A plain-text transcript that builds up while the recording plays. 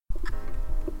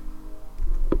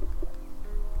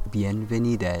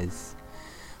Bienvenidos.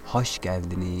 Hoş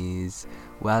geldiniz.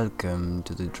 Welcome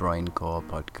to the Drawing Core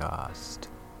podcast.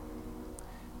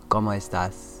 ¿Cómo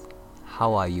estás?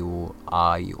 How are you?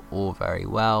 Are you all very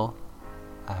well?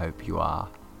 I hope you are.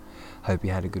 Hope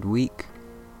you had a good week.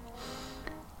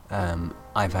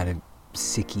 I've had a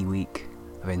sicky week.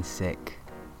 I've been sick,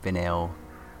 been ill,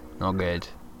 not good.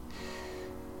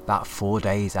 About 4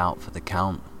 days out for the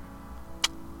count.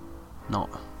 Not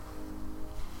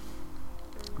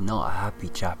a happy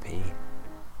chappy.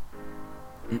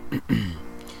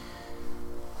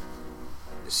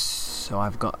 So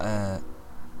I've got a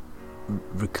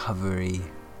recovery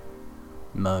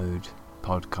mode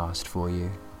podcast for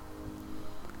you.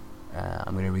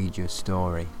 I'm going to read you a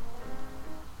story.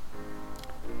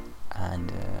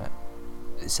 And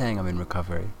saying I'm in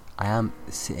recovery, I am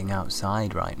sitting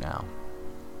outside right now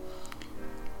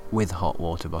with a hot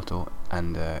water bottle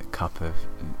and a cup of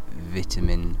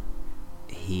vitamin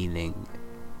healing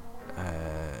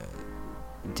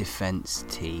defense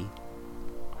tea.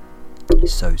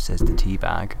 So says the tea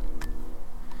bag.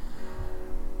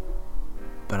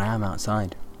 But I am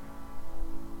outside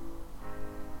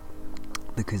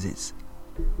because it's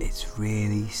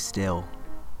really still.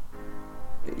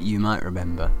 You might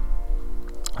remember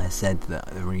I said that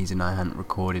the reason I hadn't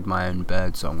recorded my own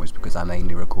bird song was because I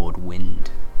mainly record wind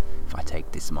if I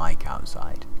take this mic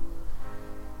outside.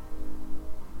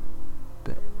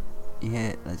 But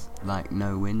yeah, there's like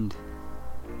no wind.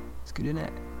 It's good, isn't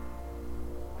it?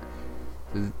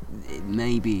 It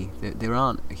may be there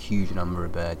aren't a huge number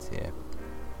of birds here,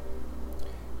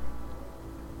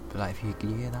 but like,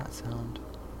 can you hear that sound?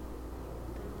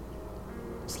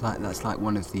 That's like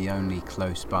one of the only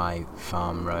close by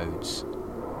farm roads.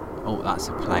 Oh, that's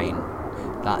a plane.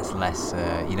 That's less.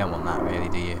 You don't want that, really,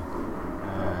 do you?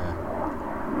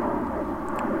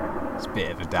 It's a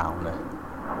bit of a downer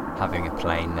having a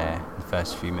plane there the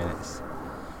first few minutes.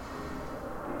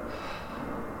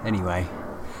 Anyway,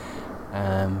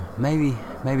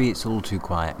 maybe it's all too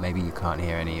quiet. Maybe you can't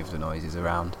hear any of the noises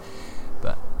around.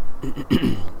 But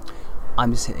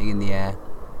I'm sitting in the air.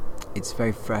 It's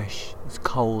very fresh. It's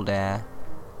cold air,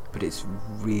 but it's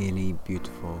really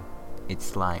beautiful.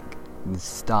 It's like the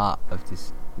start of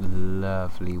this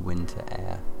lovely winter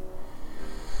air.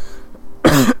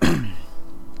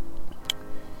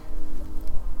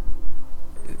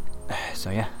 So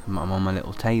yeah, I'm on my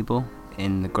little table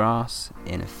in the grass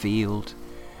in a field,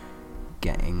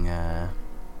 getting a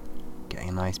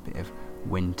nice bit of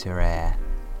winter air.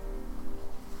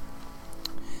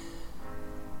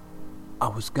 I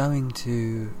was going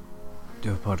to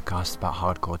do a podcast about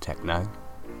hardcore techno.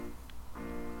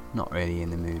 Not really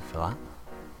in the mood for that.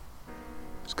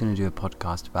 I was going to do a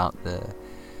podcast about the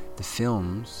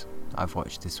films I've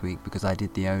watched this week, because I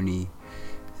did the only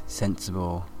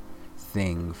sensible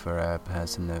thing for a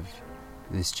person of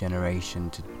this generation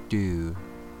to do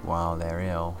while they're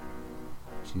ill,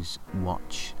 which is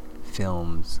watch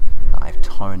films that I've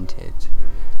torrented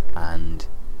and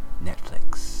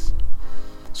Netflix.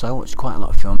 So I watched quite a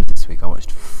lot of films this week. I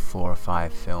watched 4 or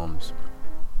 5 films,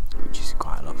 which is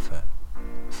quite a lot for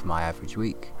my average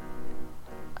week.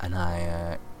 And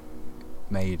I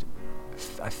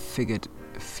figured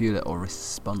a few little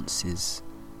responses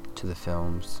to the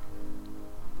films,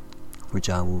 which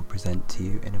I will present to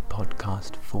you in a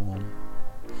podcast form.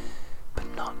 But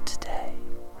not today.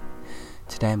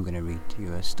 Today I'm going to read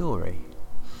you a story,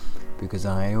 because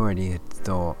I already had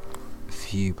thought a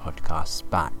few podcasts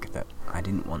back that I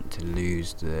didn't want to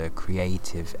lose the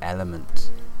creative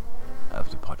element of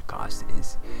the podcast.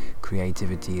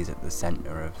 Creativity is at the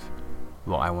centre of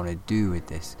what I want to do with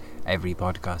this. Every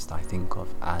podcast I think of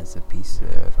as a piece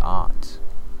of art,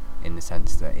 in the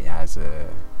sense that it has a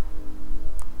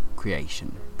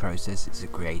creation process, it's a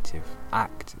creative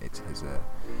act, it has a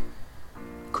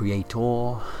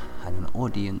creator and an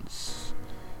audience,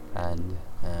 and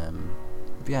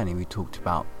we talked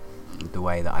about the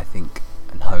way that I think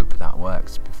and hope that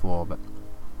works before, but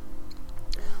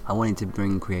I wanted to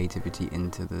bring creativity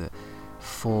into the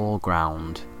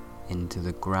foreground, into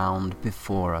the ground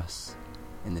before us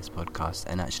in this podcast,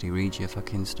 and actually read you a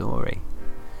fucking story.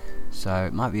 So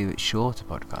it might be a bit shorter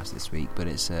podcast this week, but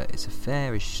it's a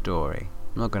fairish story.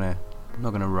 I'm not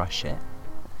gonna rush it,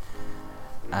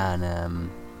 and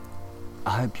I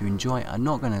hope you enjoy it. I'm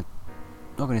not gonna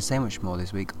say much more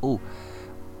this week.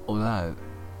 Although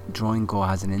Drawing Core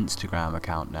has an Instagram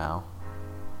account now.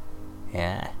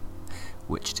 Yeah,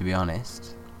 which, to be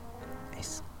honest,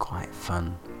 is quite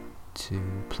fun to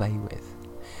play with.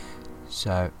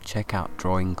 So check out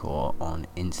Drawing Core on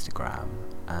Instagram,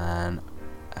 and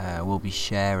we'll be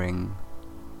sharing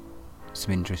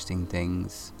some interesting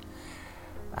things.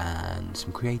 and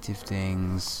some creative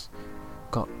things.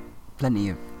 Got plenty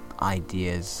of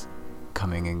ideas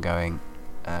coming and going,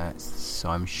 so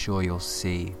I'm sure you'll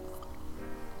see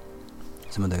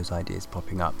some of those ideas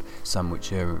popping up, some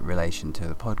which are in relation to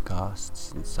the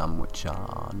podcasts and some which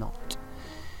are not.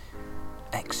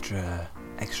 Extra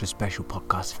special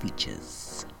podcast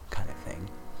features kind of thing.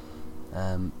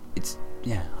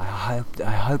 I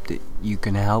hope that you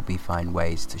can help me find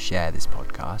ways to share this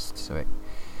podcast so it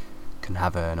can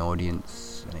have an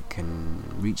audience and it can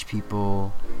reach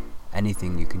people.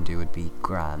 Anything you can do would be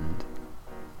grand.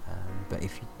 But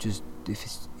if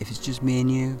it's just me and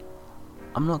you,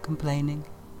 I'm not complaining.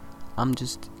 I'm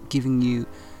just giving you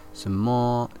some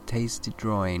more tasted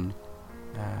drawing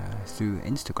through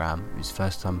Instagram. It's the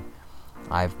first time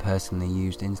I've personally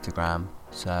used Instagram,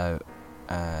 so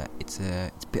it's a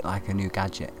bit like a new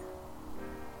gadget.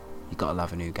 You gotta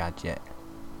love a new gadget.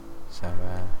 So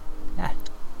yeah.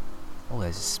 Oh,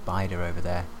 there's a spider over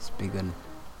there. It's a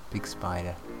big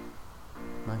spider.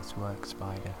 Nice work,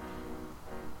 spider.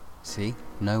 See?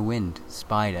 No wind.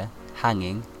 Spider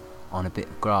hanging on a bit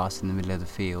of grass in the middle of the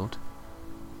field.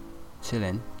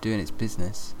 Chilling, doing its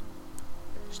business.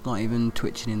 It's not even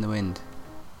twitching in the wind.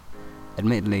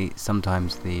 Admittedly,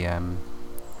 sometimes the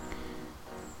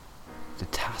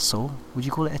tassel, would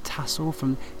you call it a tassel,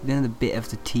 from the bit of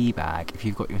the tea bag, if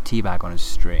you've got your tea bag on a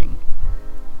string,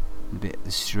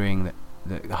 the string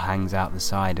that hangs out the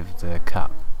side of the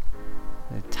cup,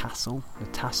 the tassel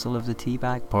of the tea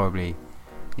bag, probably,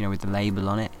 with the label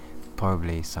on it,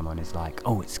 probably someone is like,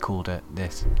 oh, it's called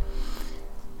this,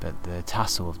 but the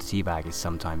tassel of the tea bag is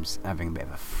sometimes having a bit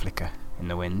of a flicker in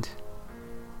the wind,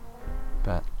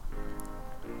 but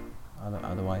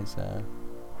otherwise it'd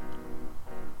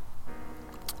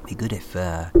be good if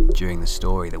during the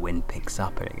story the wind picks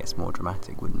up and it gets more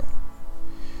dramatic, wouldn't it?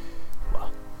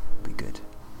 Well, it'd be good.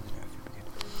 I don't know if it'd be good.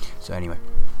 So anyway,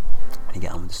 I'm gonna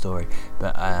get on with the story,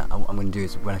 but what I'm gonna do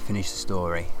is, when I finish the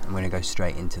story, I'm gonna go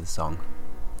straight into the song.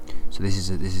 So this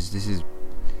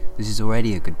is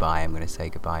already a goodbye. I'm gonna say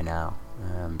goodbye now,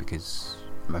 because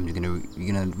you're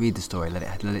gonna read the story, let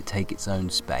it take its own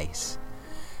space,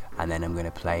 and then I'm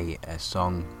gonna play a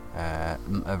song,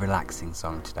 a relaxing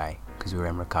song today, because we're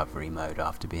in recovery mode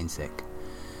after being sick,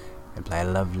 and play a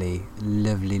lovely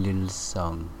little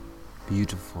song,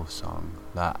 beautiful song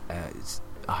that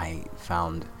I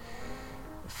found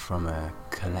from a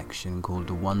collection called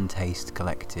the One Taste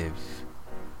Collective,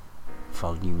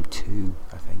 Volume 2,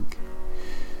 I think,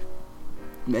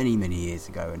 many years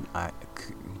ago, and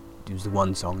it was the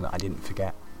one song that I didn't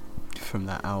forget from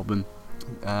that album.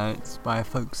 It's by a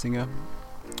folk singer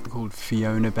called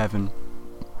Fiona Bevan,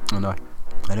 and I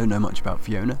don't know much about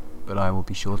Fiona, but I will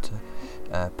be sure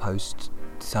to post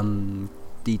some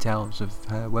details of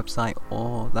her website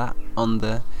or that on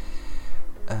the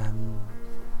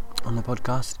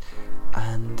podcast.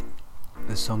 And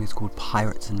the song is called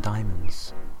Pirates and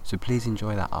Diamonds, so please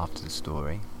enjoy that after the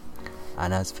story.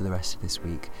 And as for the rest of this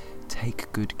week,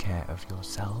 take good care of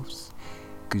yourselves.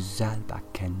 Güzel bak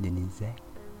kendinize.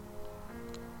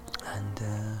 And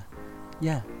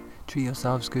treat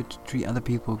yourselves good, treat other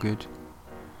people good.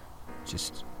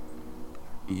 Just,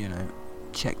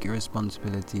 check your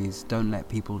responsibilities, don't let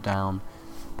people down,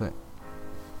 but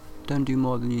don't do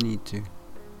more than you need to.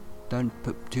 Don't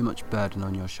put too much burden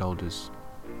on your shoulders,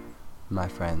 my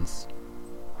friends.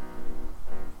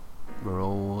 We're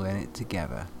all in it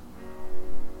together.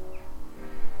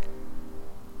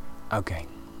 Okay.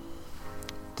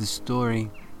 The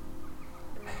story.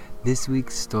 This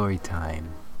week's story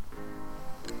time.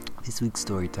 The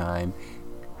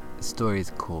story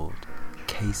is called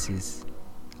Cases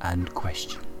and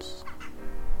Questions.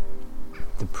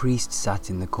 The priest sat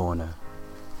in the corner,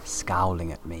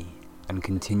 scowling at me and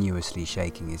continuously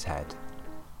shaking his head.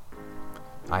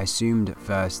 I assumed at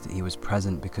first that he was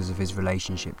present because of his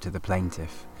relationship to the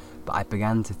plaintiff, but I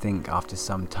began to think after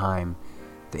some time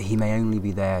that he may only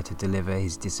be there to deliver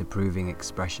his disapproving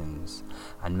expressions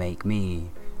and make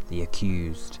me, the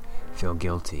accused, feel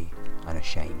guilty and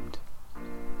ashamed.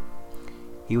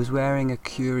 He was wearing a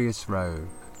curious robe.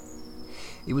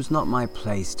 It was not my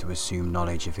place to assume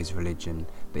knowledge of his religion,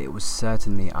 but it was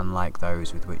certainly unlike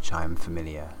those with which I am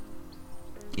familiar.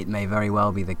 It may very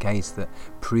well be the case that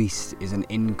priest is an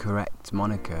incorrect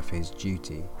moniker for his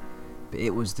duty, but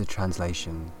it was the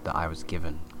translation that I was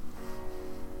given.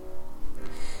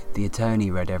 The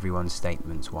attorney read everyone's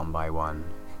statements one by one,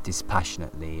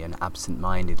 dispassionately and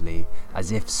absent-mindedly,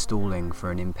 as if stalling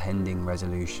for an impending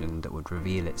resolution that would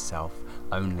reveal itself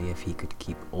only if he could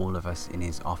keep all of us in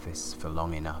his office for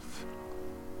long enough.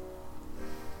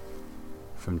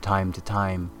 From time to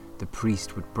time, the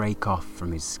priest would break off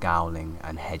from his scowling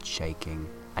and head shaking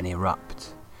and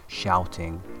erupt,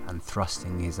 shouting and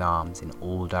thrusting his arms in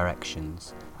all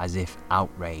directions as if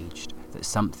outraged that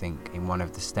something in one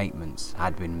of the statements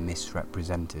had been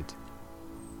misrepresented.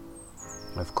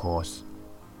 Of course,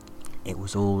 it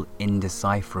was all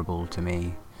indecipherable to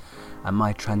me, and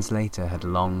my translator had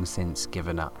long since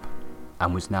given up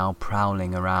and was now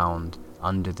prowling around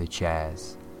under the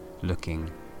chairs,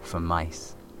 looking for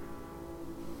mice.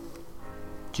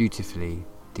 Dutifully,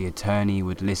 the attorney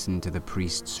would listen to the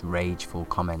priest's rageful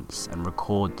comments and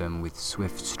record them with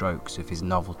swift strokes of his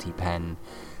novelty pen,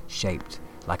 shaped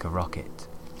like a rocket,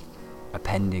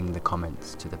 appending the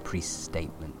comments to the priest's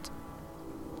statement.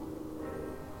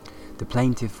 The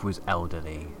plaintiff was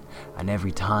elderly, and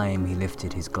every time he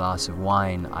lifted his glass of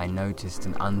wine, I noticed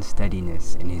an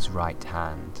unsteadiness in his right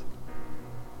hand.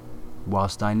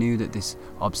 Whilst I knew that this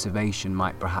observation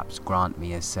might perhaps grant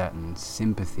me a certain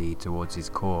sympathy towards his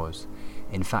cause,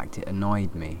 in fact it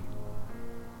annoyed me.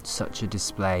 Such a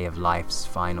display of life's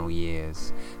final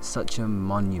years, such a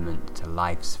monument to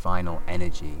life's final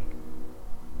energy,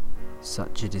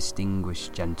 such a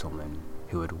distinguished gentleman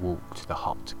who had walked the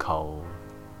hot coal,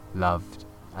 loved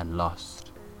and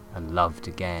loved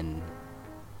again.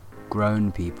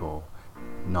 Grown people,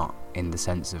 not in the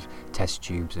sense of test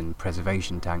tubes and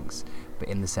preservation tanks, but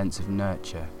in the sense of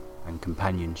nurture and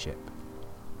companionship,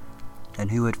 and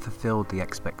who had fulfilled the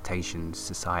expectations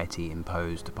society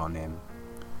imposed upon him.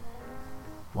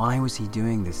 Why was he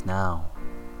doing this now?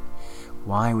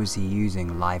 Why was he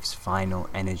using life's final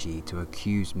energy to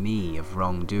accuse me of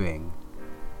wrongdoing?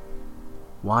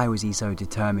 Why was he so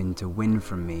determined to win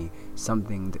from me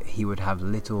something that he would have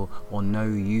little or no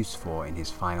use for in his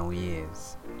final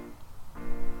years?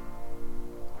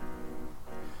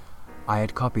 I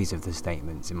had copies of the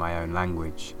statements in my own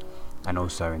language, and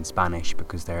also in Spanish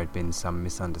because there had been some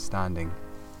misunderstanding.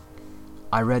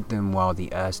 I read them while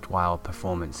the erstwhile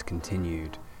performance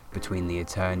continued, between the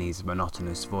attorney's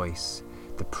monotonous voice,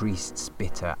 the priest's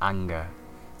bitter anger,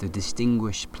 the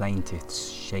distinguished plaintiff's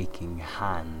shaking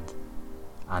hand,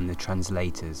 and the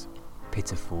translator's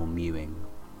pitiful mewing.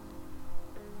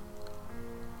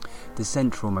 The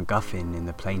central MacGuffin in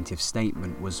the plaintiff's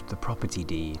statement was the property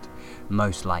deed,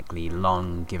 most likely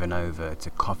long given over to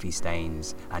coffee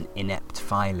stains and inept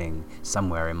filing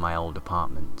somewhere in my old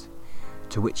apartment,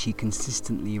 to which he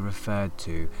consistently referred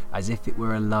to as if it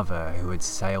were a lover who had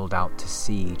sailed out to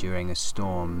sea during a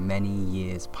storm many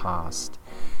years past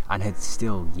and had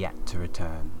still yet to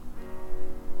return.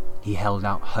 He held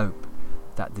out hope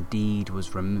that the deed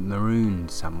was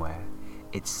marooned somewhere,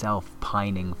 itself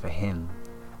pining for him,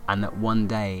 and that one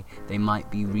day they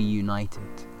might be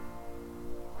reunited.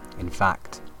 In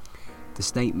fact, the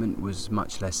statement was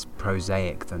much less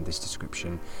prosaic than this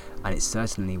description, and it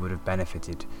certainly would have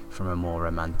benefited from a more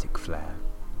romantic flair.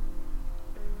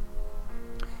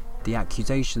 The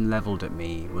accusation levelled at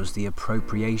me was the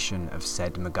appropriation of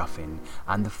said MacGuffin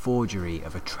and the forgery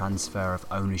of a transfer of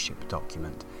ownership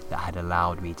document that had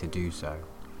allowed me to do so.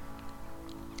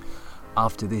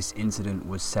 After this incident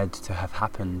was said to have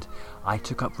happened, I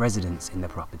took up residence in the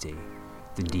property,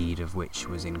 the deed of which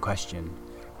was in question,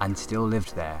 and still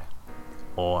lived there,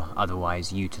 or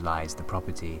otherwise utilised the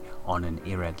property on an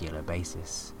irregular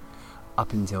basis,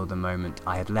 up until the moment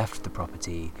I had left the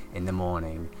property in the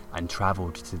morning and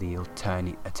travelled to the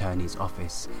attorney's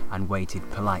office and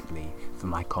waited politely for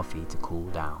my coffee to cool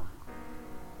down.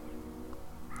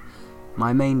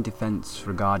 My main defence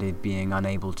regarded being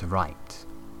unable to write.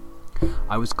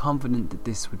 I was confident that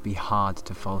this would be hard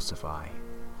to falsify.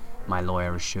 My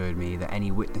lawyer assured me that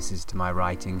any witnesses to my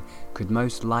writing could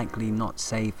most likely not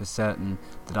say for certain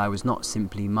that I was not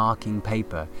simply marking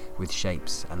paper with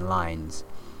shapes and lines,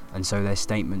 and so their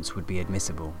statements would be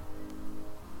admissible.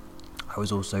 I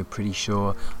was also pretty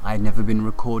sure I had never been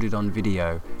recorded on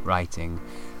video writing,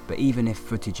 but even if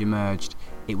footage emerged,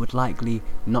 it would likely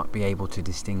not be able to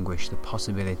distinguish the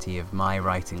possibility of my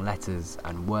writing letters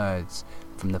and words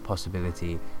from the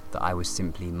possibility that I was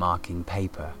simply marking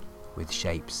paper with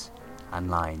shapes and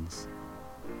lines.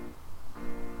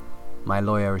 My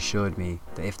lawyer assured me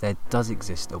that if there does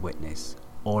exist a witness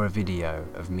or a video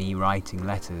of me writing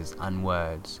letters and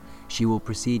words, she will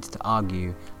proceed to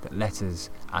argue that letters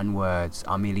and words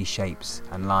are merely shapes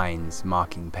and lines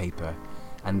marking paper,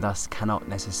 and thus cannot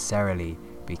necessarily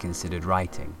be considered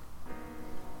writing.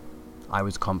 I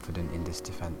was confident in this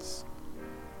defence.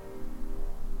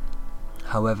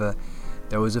 However,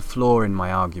 there was a flaw in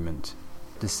my argument,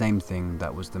 the same thing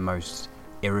that was the most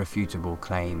irrefutable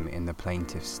claim in the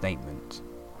plaintiff's statement.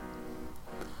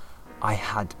 I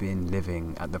had been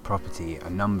living at the property a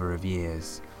number of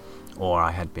years, or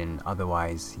I had been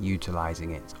otherwise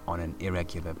utilising it on an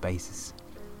irregular basis,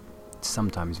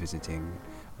 sometimes visiting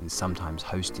and sometimes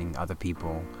hosting other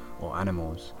people or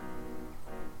animals.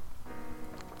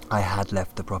 I had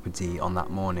left the property on that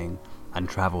morning and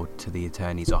travelled to the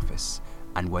attorney's office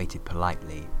and waited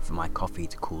politely for my coffee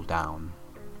to cool down.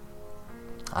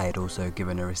 I had also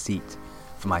given a receipt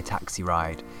for my taxi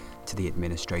ride to the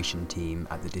administration team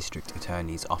at the district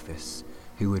attorney's office,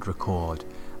 who would record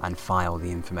and file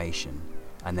the information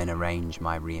and then arrange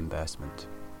my reimbursement.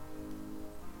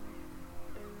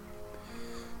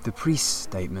 The priest's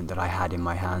statement that I had in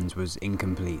my hands was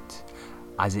incomplete,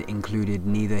 as it included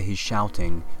neither his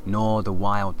shouting nor the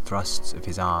wild thrusts of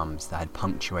his arms that had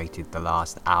punctuated the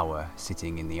last hour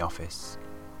sitting in the office.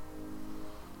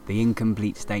 The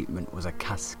incomplete statement was a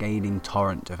cascading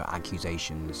torrent of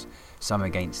accusations, some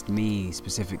against me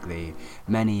specifically,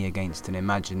 many against an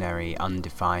imaginary,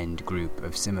 undefined group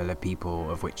of similar people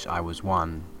of which I was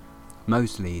one,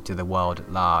 mostly to the world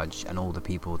at large and all the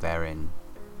people therein.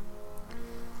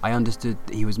 I understood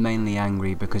that he was mainly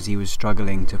angry because he was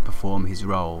struggling to perform his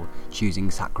role,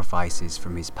 choosing sacrifices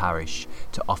from his parish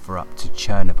to offer up to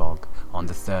Chernobog on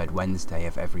the third Wednesday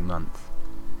of every month.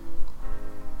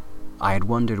 I had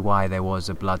wondered why there was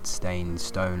a blood-stained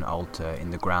stone altar in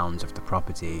the grounds of the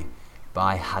property, but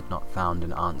I had not found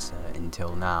an answer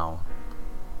until now.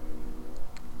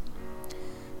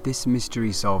 This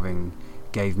mystery solving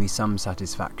gave me some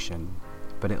satisfaction,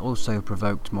 but it also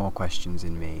provoked more questions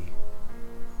in me.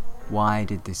 Why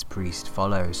did this priest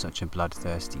follow such a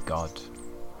bloodthirsty god?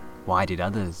 Why did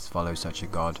others follow such a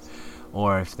god?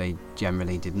 Or if they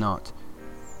generally did not,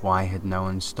 why had no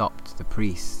one stopped the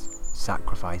priests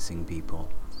sacrificing people?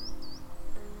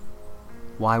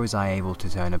 Why was I able to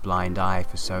turn a blind eye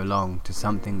for so long to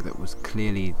something that was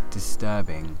clearly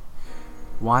disturbing?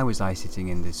 Why was I sitting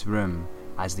in this room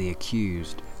as the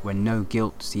accused when no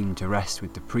guilt seemed to rest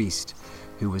with the priest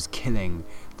who was killing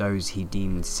those he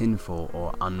deemed sinful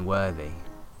or unworthy?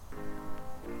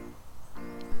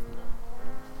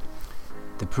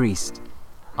 The priest,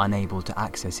 unable to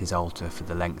access his altar for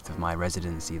the length of my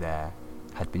residency there,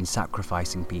 had been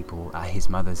sacrificing people at his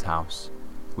mother's house,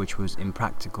 which was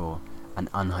impractical and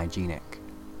unhygienic.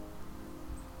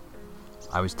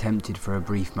 I was tempted for a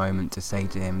brief moment to say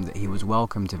to him that he was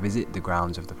welcome to visit the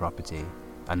grounds of the property,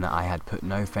 and that I had put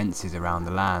no fences around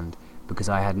the land because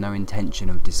I had no intention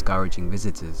of discouraging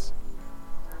visitors.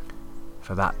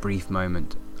 For that brief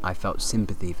moment, I felt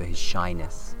sympathy for his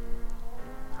shyness.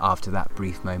 After that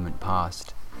brief moment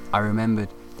passed, I remembered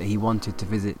that he wanted to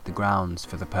visit the grounds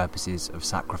for the purposes of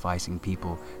sacrificing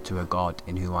people to a god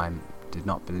in whom I did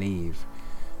not believe,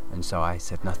 and so I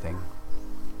said nothing.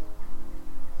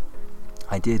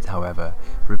 I did, however,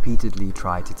 repeatedly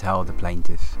try to tell the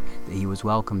plaintiff that he was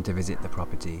welcome to visit the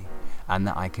property, and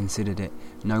that I considered it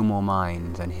no more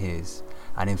mine than his,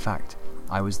 and in fact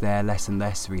I was there less and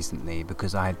less recently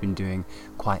because I had been doing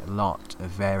quite a lot of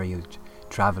varied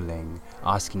travelling,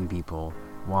 asking people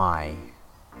why.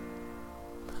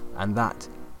 And that,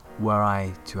 were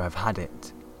I to have had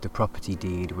it, the property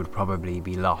deed would probably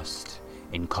be lost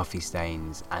in coffee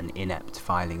stains and inept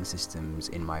filing systems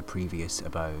in my previous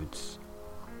abodes.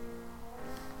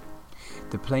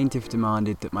 The plaintiff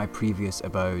demanded that my previous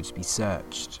abodes be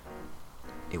searched.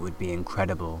 It would be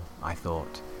incredible, I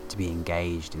thought, to be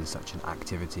engaged in such an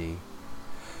activity,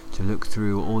 to look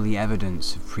through all the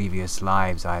evidence of previous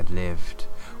lives I had lived,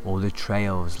 all the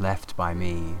trails left by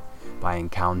me, by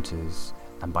encounters,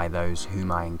 and by those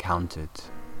whom I encountered.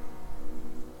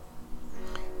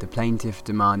 The plaintiff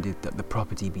demanded that the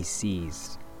property be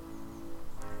seized.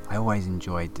 I always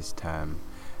enjoyed this term,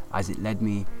 as it led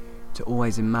me to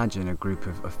always imagine a group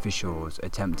of officials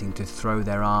attempting to throw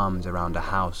their arms around a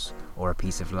house or a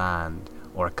piece of land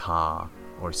or a car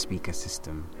or a speaker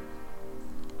system.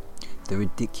 The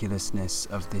ridiculousness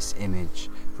of this image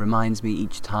reminds me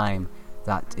each time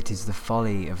that it is the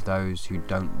folly of those who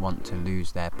don't want to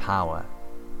lose their power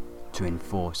to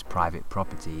enforce private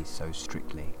property so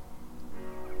strictly.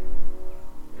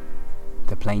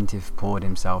 The plaintiff poured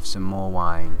himself some more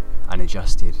wine and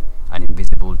adjusted an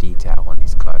invisible detail on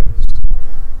his clothes.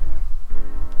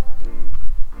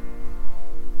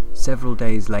 Several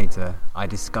days later, I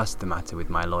discussed the matter with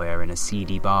my lawyer in a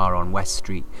seedy bar on West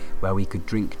Street where we could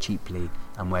drink cheaply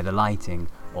and where the lighting,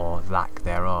 or lack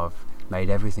thereof, made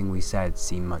everything we said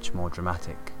seem much more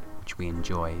dramatic, which we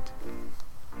enjoyed.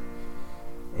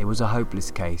 It was a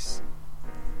hopeless case,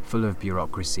 full of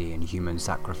bureaucracy and human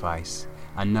sacrifice,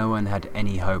 and no one had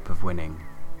any hope of winning.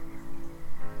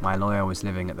 My lawyer was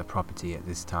living at the property at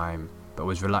this time, but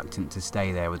was reluctant to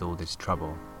stay there with all this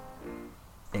trouble.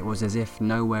 It was as if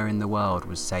nowhere in the world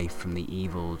was safe from the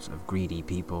evils of greedy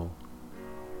people.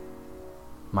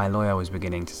 My lawyer was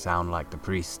beginning to sound like the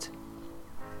priest.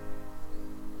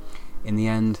 In the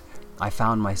end, I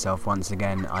found myself once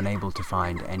again unable to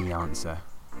find any answer.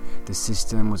 The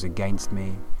system was against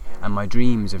me, and my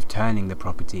dreams of turning the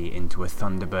property into a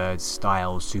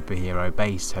Thunderbird-style superhero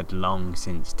base had long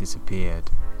since disappeared.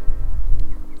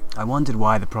 I wondered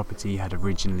why the property had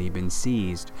originally been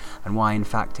seized, and why in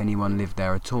fact anyone lived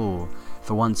there at all,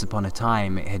 for once upon a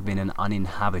time it had been an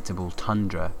uninhabitable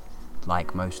tundra,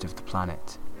 like most of the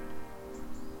planet.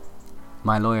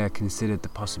 My lawyer considered the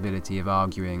possibility of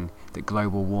arguing that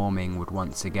global warming would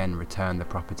once again return the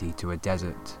property to a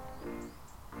desert.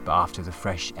 But after the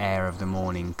fresh air of the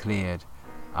morning cleared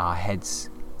our heads,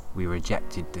 we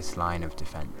rejected this line of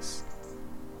defence.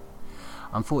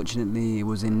 Unfortunately, it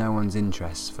was in no one's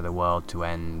interest for the world to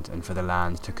end and for the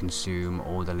land to consume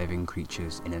all the living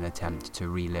creatures in an attempt to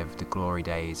relive the glory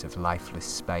days of lifeless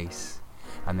space,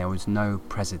 and there was no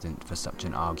precedent for such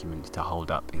an argument to hold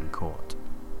up in court.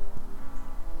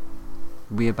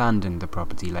 We abandoned the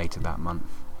property later that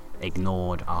month,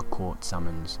 ignored our court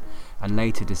summons, and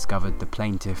later discovered the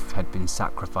plaintiff had been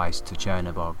sacrificed to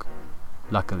Chernobog,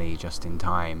 luckily just in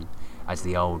time, as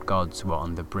the old gods were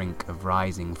on the brink of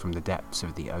rising from the depths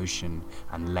of the ocean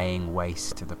and laying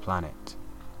waste to the planet.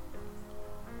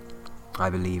 I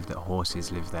believe that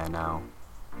horses live there now.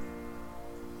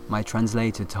 My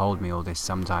translator told me all this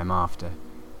some time after.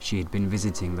 She had been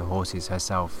visiting the horses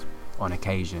herself, on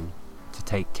occasion, to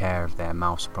take care of their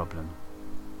mouse problem.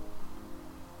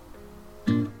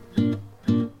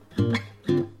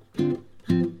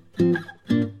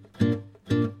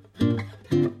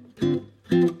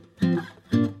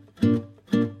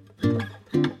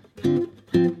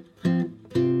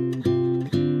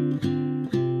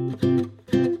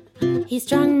 He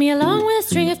strung me along with a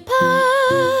string of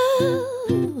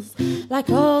pearls, like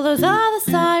all those other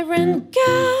siren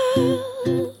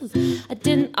girls. I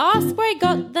didn't ask where he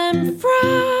got them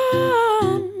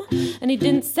from, and he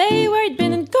didn't say where he'd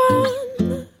been and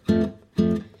gone.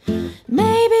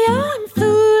 Maybe I'm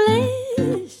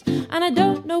foolish, and I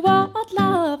don't know what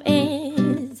love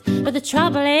is, but the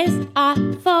trouble is I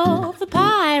fall for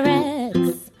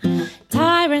pirates,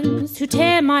 tyrants who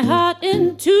tear my heart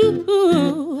in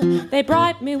two. They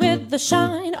bribe me with the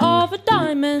shine of a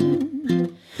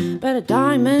diamond, but a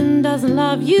diamond doesn't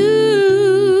love you.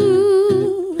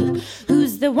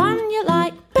 Who's the one you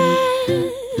like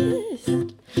best?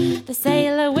 The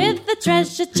sailor with the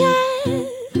treasure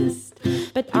chest.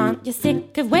 But aren't you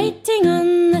sick of waiting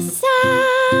on the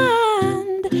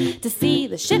sand to see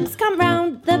the ships come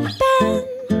round the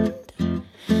bend?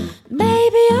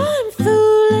 Maybe I'm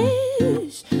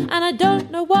foolish, and I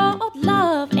don't know what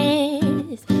love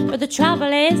is, but the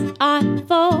trouble is I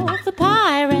fall for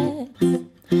pirates,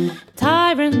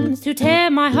 tyrants who tear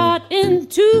my heart in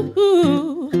two.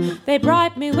 They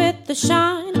bribe me with the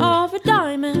shine of a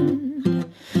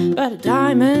diamond, but a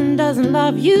diamond doesn't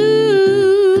love you.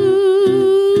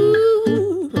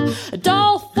 A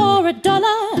doll for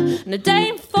 $1 and a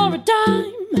dame for a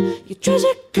dime. Your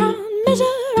treasure can't measure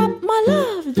up my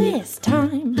love this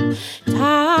time.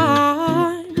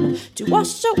 Time to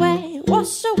wash away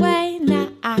now.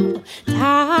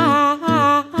 Time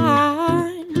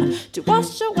to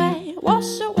wash away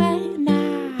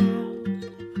now.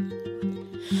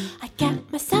 I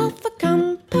get myself a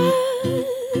compass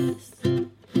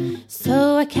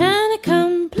so I can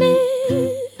accomplish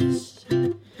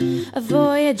a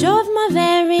voyage of my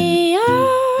very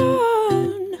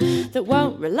own that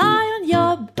won't rely on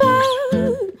your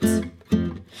boat.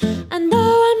 And no,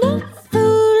 I'm not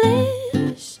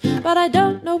foolish, but I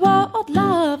don't know what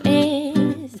love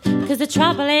is, 'cause the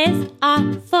trouble is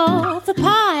I fall for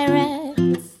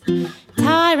pirates,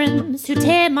 tyrants who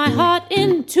tear my heart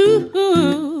in two.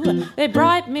 They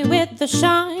bribe me with the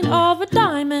shine of a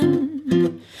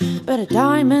diamond, but a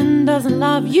diamond doesn't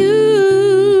love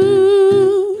you.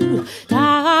 Die,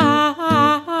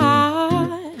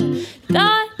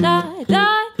 die, die,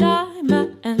 die,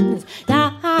 diamonds.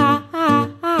 Die,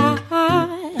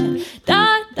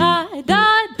 die, die,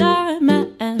 die,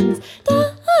 diamonds. Die.